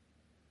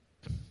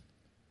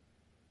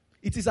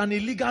 It is an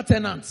illegal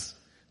tenant.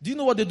 Do you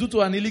know what they do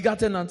to an illegal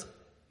tenant?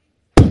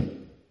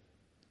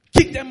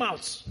 Kick them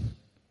out.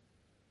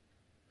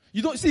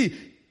 You don't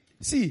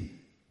see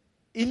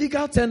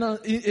illegal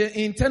tenant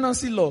in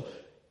tenancy law,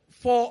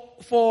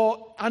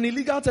 for an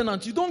illegal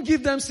tenant, you don't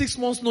give them 6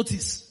 months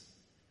notice.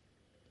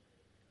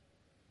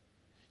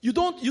 You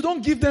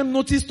don't give them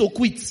notice to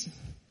quit.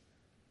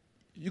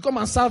 You come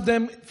and serve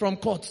them from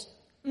court.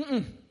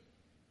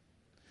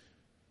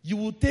 You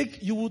will take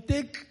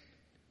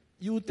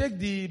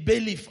the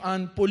bailiff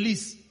and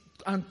police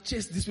and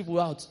chase these people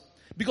out.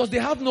 Because they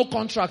have no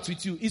contract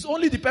with you. It's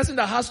only the person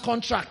that has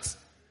contract,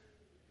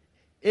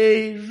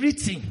 a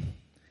written,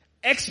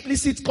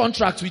 explicit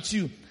contract with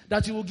you,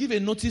 that you will give a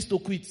notice to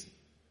quit.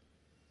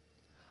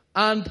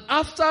 And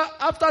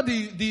after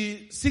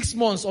the 6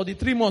 months or the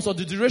 3 months or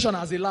the duration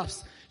has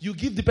elapsed, you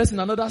give the person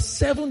another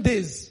 7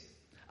 days.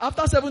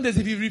 After 7 days,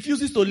 if he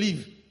refuses to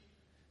leave,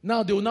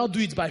 now they will now do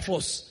it by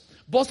force.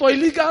 But for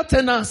illegal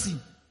tenancy,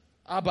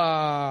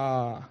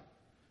 no,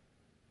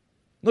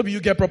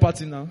 you get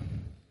property now.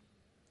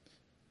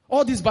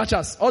 All these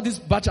batchers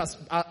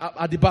are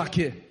at the back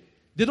here.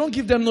 They don't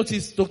give them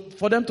notice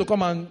for them to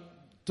come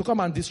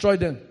and destroy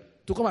them,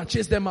 to come and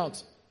chase them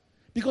out.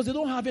 Because they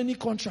don't have any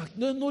contract.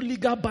 No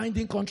legal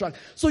binding contract.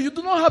 So you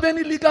do not have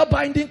any legal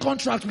binding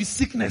contract with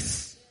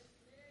sickness.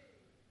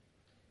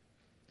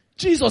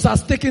 Jesus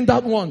has taken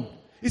that one.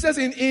 He says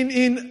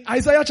in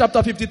Isaiah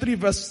chapter 53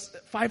 verse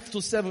 5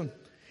 to 7.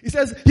 He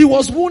says, he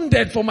was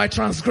wounded for my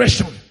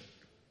transgression.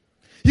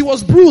 He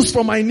was bruised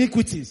for my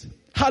iniquities.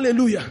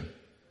 Hallelujah.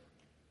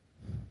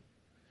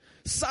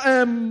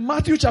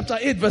 Matthew chapter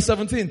 8 verse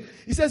 17.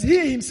 He says,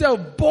 he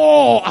himself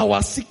bore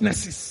our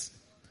sicknesses.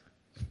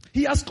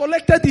 He has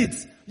collected it.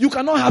 You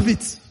cannot have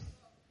it.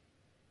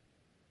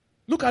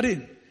 Look at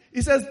it.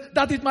 He says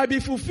that it might be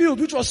fulfilled,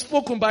 which was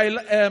spoken by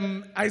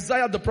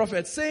Isaiah the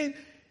prophet, saying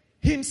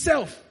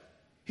himself,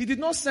 he did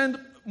not send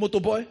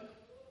motorboy.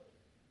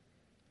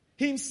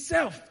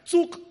 Himself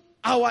took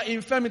our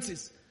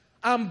infirmities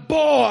and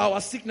bore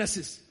our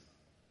sicknesses.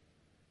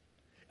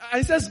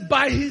 And he says,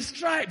 by his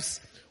stripes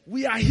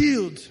we are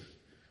healed.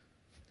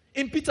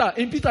 In Peter,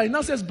 it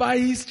now says, by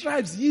his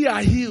stripes ye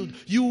are healed.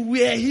 You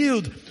were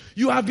healed.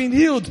 You have been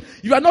healed.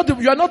 You are not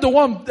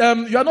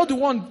the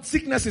one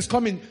sickness is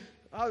coming.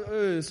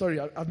 Sorry,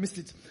 I've missed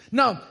it.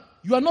 Now,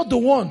 you are not the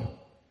one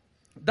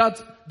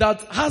that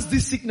has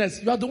this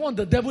sickness. You are the one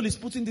the devil is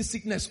putting this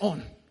sickness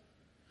on.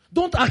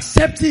 Don't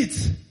accept it.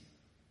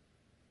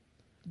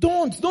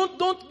 Don't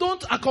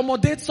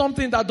accommodate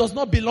something that does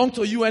not belong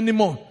to you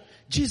anymore.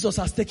 Jesus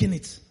has taken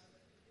it.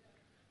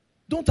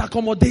 Don't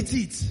accommodate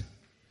it.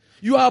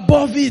 You are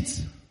above it.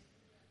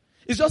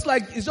 It's just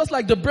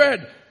like the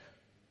bird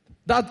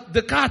that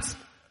the cat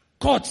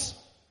caught.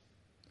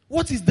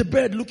 What is the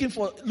bird looking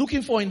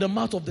for in the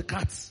mouth of the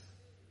cat?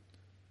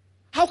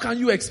 How can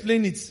you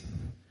explain it?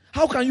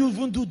 How can you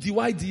even do dy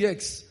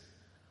dx?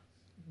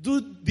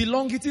 Do the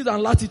longitude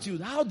and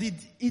latitude? How did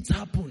it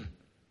happen?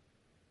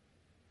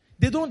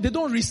 They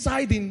don't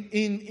reside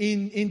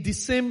in the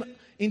same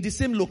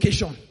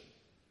location.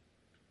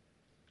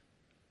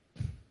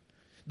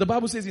 The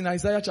Bible says in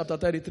Isaiah chapter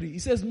 33,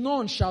 it says,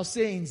 none shall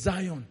say in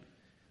Zion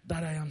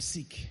that I am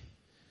sick.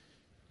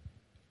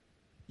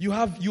 You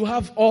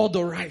have all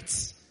the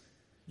rights.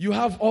 You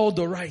have all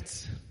the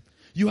rights.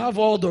 You have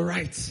all the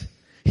rights.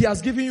 He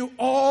has given you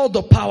all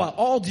the power,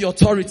 all the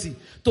authority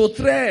to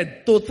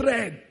tread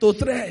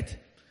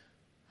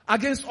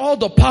against all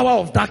the power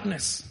of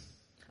darkness.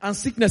 And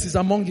sickness is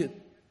among it.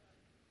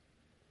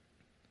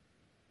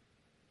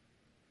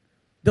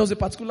 There was a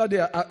particular day,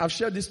 I've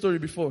shared this story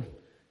before.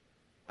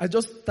 I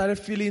just started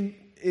feeling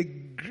a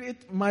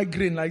great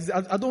migraine. Like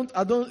I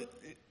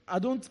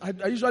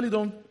usually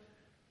don't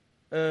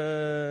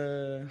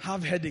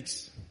have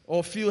headaches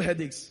or feel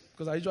headaches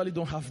because I usually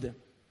don't have them.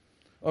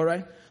 All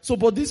right. So,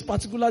 but this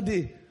particular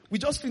day, we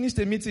just finished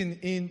a meeting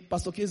in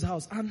Pastor Chike's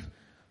house, and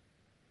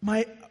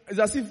it's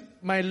as if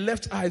my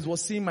left eyes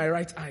was seeing my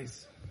right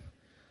eyes.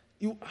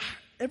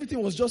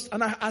 Everything was just,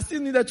 and I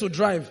still needed to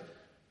drive.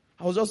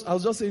 I was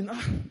just saying,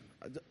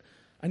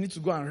 I need to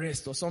go and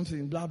rest or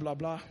something, blah blah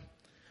blah.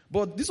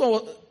 But this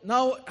one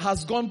now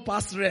has gone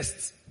past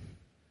rest.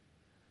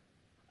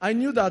 I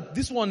knew that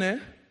this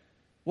one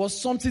was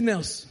something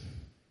else.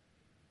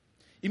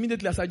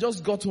 Immediately as I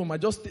just got home, I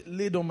just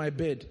laid on my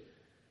bed.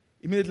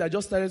 Immediately I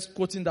just started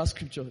quoting that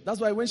scripture. That's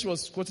why when she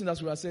was quoting that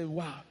scripture, I said,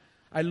 wow,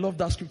 I love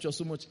that scripture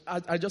so much.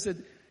 I just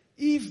said,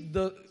 if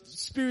the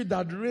spirit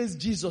that raised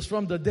Jesus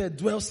from the dead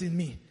dwells in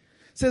me,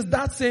 says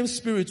that same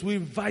spirit will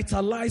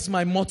vitalize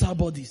my mortal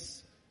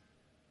bodies.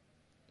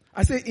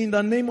 I say, in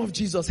the name of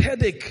Jesus,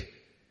 headache,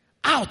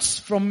 out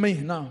from me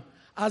now.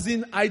 As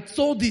in, I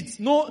told it.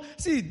 No,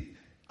 see,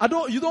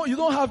 you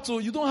don't have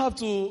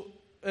to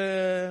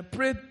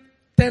pray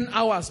 10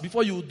 hours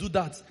before you do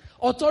that.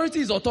 Authority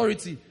is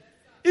authority.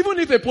 Even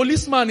if a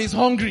policeman is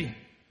hungry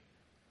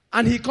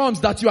and he comes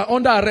that you are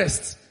under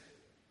arrest,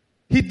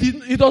 he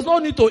does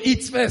not need to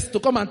eat first to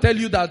come and tell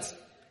you that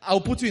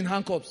I'll put you in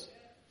handcuffs.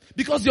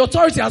 Because the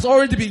authority has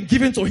already been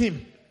given to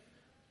him.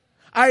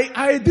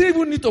 I didn't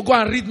even need to go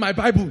and read my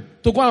Bible,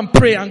 to go and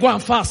pray and go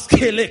and fast.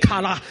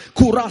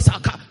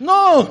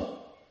 No!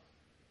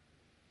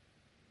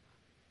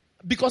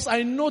 Because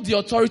I know the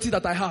authority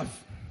that I have.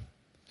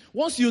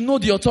 Once you know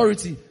the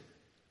authority,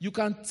 you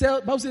can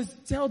tell, Bible says,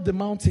 tell the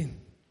mountain,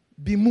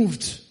 be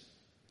moved.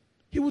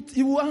 He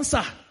will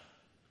answer.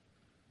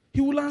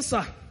 He will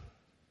answer.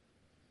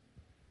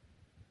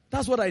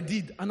 That's what I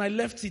did, and I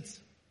left it.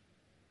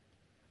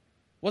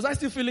 Was I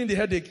still feeling the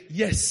headache?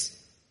 Yes.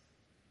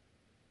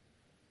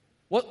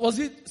 Was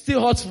it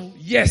still hurtful?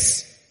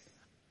 Yes.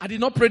 I did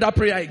not pray that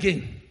prayer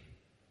again.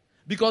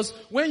 Because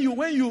when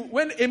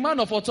a man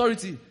of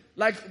authority,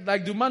 like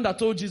the man that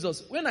told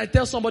Jesus, when I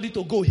tell somebody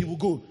to go, he will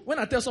go. When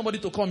I tell somebody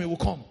to come, he will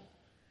come.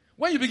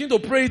 When you begin to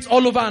pray it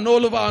all over and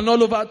all over and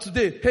all over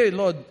today, hey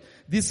Lord,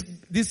 this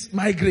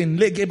migraine,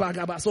 it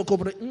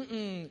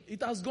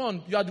has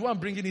gone. You are the one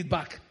bringing it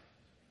back.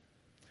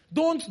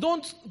 Don't.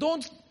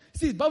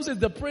 See, the Bible says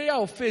the prayer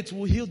of faith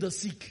will heal the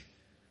sick.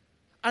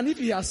 And if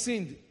he has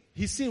sinned,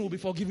 his sin will be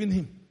forgiven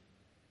him.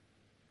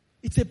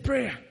 It's a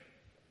prayer.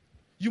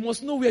 You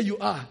must know where you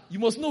are. You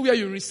must know where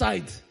you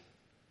reside.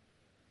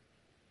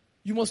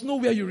 You must know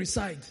where you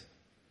reside.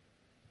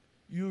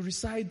 You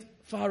reside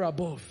far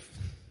above.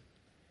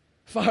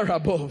 Far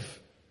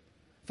above.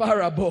 Far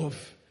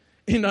above.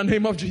 In the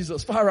name of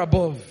Jesus. Far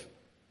above.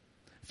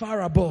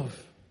 Far above.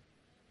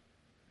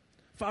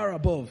 Far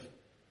above.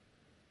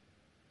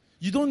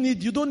 You don't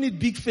need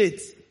big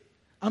faith.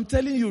 I'm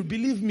telling you,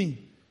 believe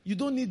me. You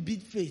don't need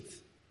big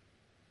faith.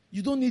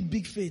 You don't need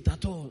big faith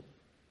at all.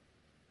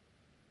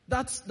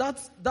 That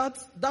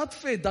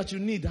faith that you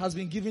need has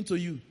been given to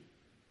you.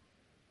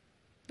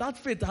 That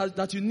faith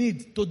that you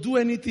need to do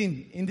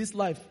anything in this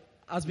life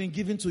has been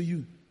given to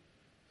you.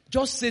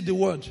 Just say the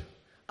word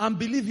and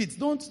believe it.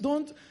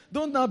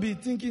 Don't now be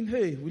thinking,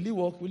 hey, will it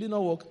work? Will it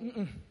not work?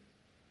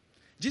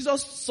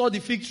 Jesus saw the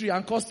fig tree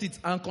and cursed it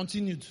and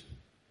continued.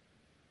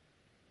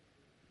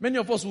 Many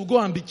of us will go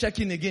and be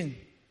checking again.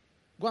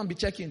 Go and be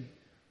checking.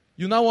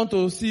 You now want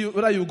to see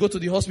whether you go to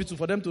the hospital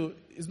for them to...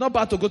 It's not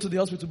bad to go to the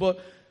hospital, but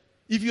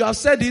if you have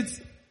said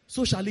it,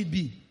 so shall it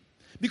be.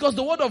 Because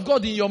the word of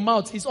God in your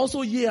mouth is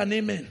also yea and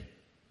amen.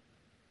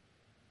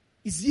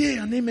 It's yea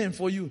and amen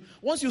for you.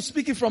 Once you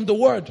speak it from the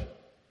word.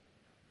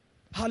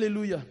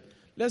 Hallelujah.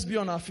 Let's be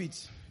on our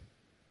feet.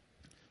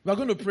 We're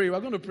going to pray. We're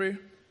going to pray.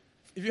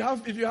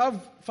 If you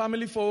have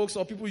family folks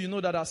or people you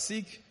know that are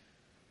sick,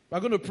 we're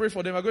going to pray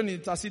for them. We're going to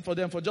intercede for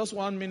them for just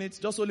 1 minute,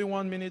 just only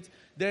 1 minute.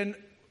 Then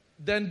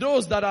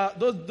those that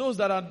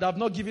have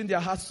not given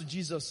their hearts to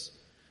Jesus,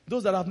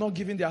 those that have not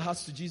given their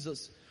hearts to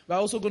Jesus, we're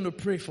also going to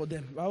pray for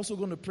them. We're also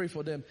going to pray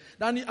for them.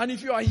 And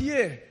if you are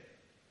here,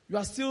 you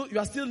are still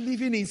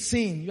living in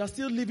sin. You are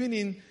still living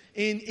in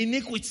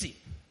iniquity.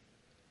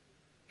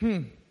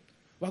 You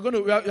are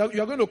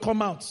going to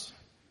come out,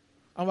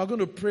 and we're going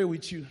to pray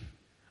with you,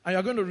 and you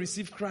are going to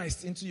receive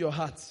Christ into your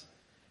heart,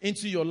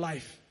 into your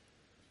life.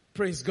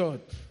 Praise God.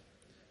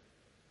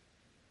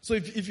 So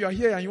if you are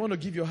here and you want to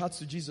give your heart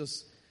to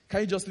Jesus, Can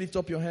you just lift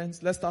up your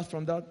hands? Let's start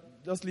from that.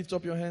 Just lift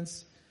up your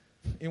hands.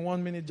 In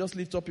 1 minute, just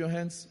lift up your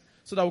hands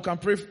so that we can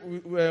pray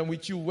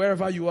with you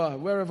wherever you are.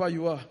 Wherever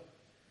you are.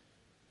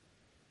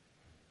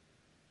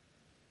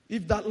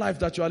 If that life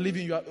that you are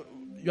living,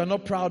 you are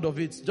not proud of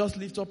it, just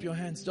lift up your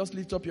hands. Just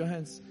lift up your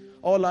hands.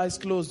 All eyes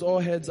closed, all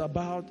heads are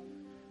bowed.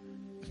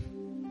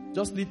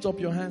 Just lift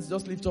up your hands.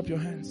 Just lift up your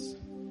hands.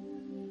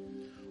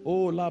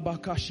 Oh,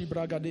 Labakashi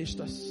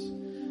Bragadeshtas.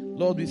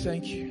 Lord, we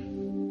thank you.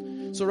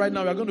 So right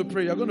now, we are going to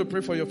pray. You're going to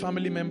pray for your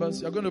family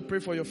members. You're going to pray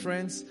for your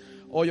friends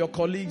or your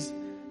colleagues.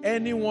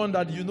 Anyone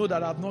that you know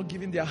that have not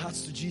given their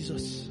hearts to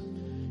Jesus.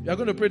 You are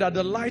going to pray that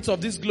the light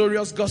of this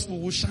glorious gospel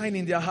will shine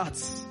in their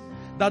hearts.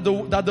 That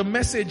the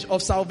message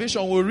of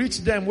salvation will reach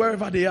them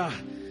wherever they are.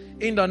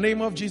 In the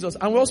name of Jesus.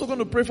 And we're also going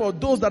to pray for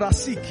those that are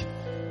sick.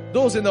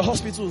 Those in the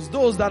hospitals.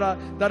 Those that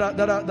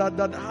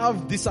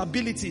have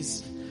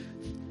disabilities.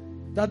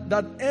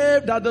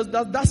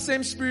 That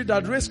same spirit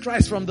that raised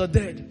Christ from the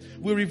dead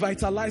will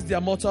revitalize their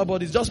mortal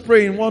bodies. Just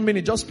pray in 1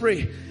 minute. Just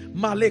pray.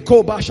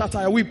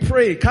 We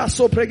pray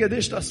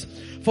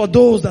for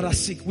those that are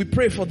sick. We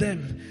pray for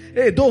them.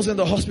 Hey, those in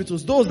the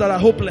hospitals, those that are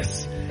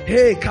hopeless.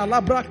 Hey,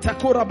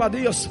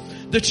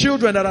 the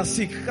children that are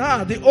sick.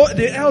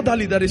 The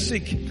elderly that is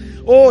sick.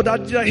 Oh,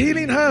 that the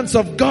healing hands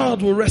of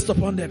God will rest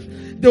upon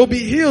them. They'll be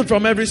healed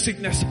from every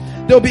sickness.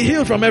 They'll be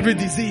healed from every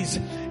disease.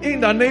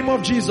 In the name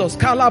of Jesus.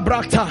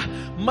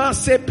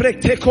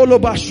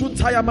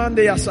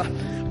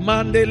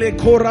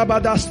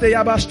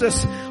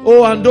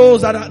 Oh, and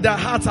those that their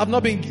hearts have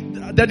not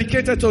been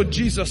dedicated to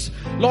Jesus.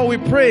 Lord, we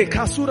pray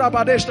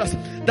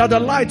that the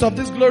light of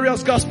this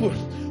glorious gospel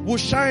will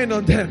shine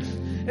on them.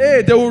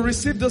 Hey, they will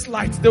receive this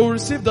light. They will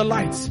receive the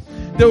light.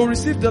 They will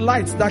receive the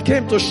light that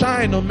came to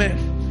shine on men.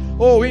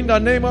 Oh, in the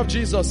name of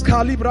Jesus.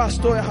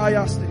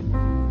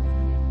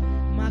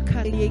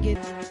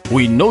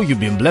 We know you've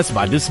been blessed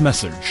by this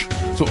message.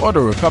 To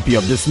order a copy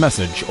of this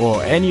message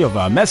or any of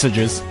our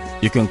messages,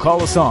 you can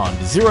call us on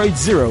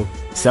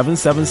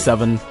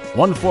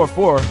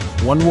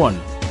 080-777-14411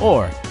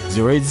 or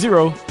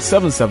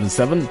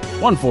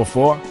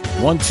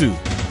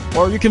 080-777-14412.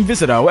 Or you can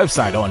visit our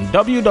website on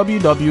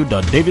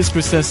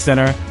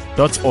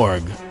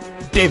www.davidschristiancenter.org.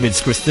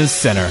 David's Christian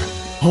Center,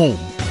 home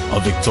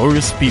of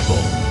victorious people.